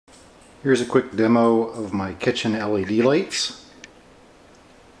Here's a quick demo of my kitchen LED lights.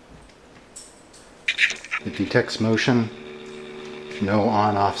 It detects motion, no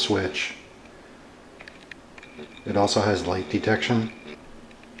on-off switch. It also has light detection.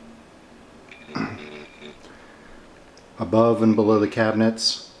 Above and below the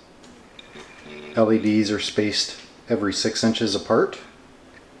cabinets, LEDs are spaced every 6 inches apart,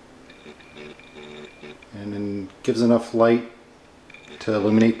 and then gives enough light to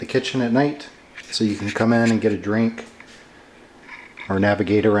illuminate the kitchen at night, so you can come in and get a drink or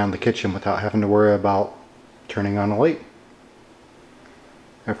navigate around the kitchen without having to worry about turning on a light.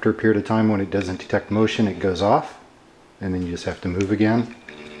 After a period of time, when it doesn't detect motion, it goes off, and then you just have to move again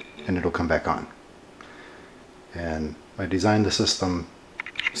and it'll come back on. And I designed the system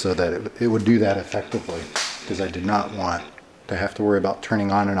so that it would do that effectively, because I did not want to have to worry about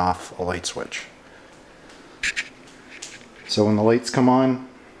turning on and off a light switch. So when the lights come on,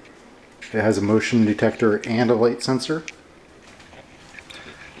 it has a motion detector and a light sensor.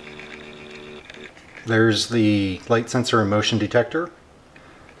 There's the light sensor and motion detector.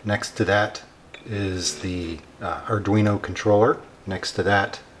 Next to that is the Arduino controller. Next to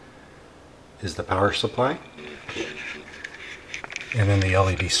that is the power supply. And then the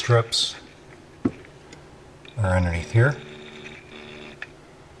LED strips are underneath here.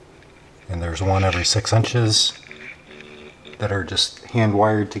 And there's one every 6 inches that are just hand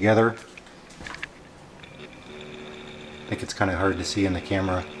wired together. I think it's kind of hard to see in the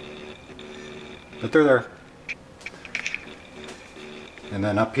camera, but they're there. And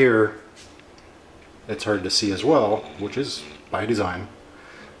then up here, it's hard to see as well, which is by design.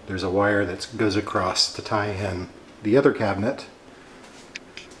 There's a wire that goes across to tie in the other cabinet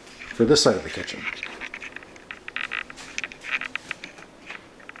for this side of the kitchen.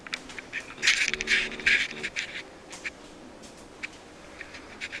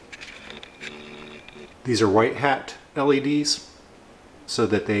 These are white hat LEDs, so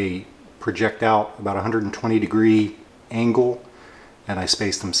that they project out about 120-degree angle, and I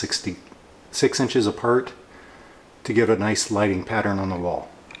spaced them 6 inches apart to give a nice lighting pattern on the wall.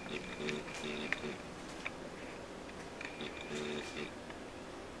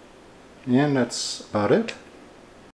 And that's about it.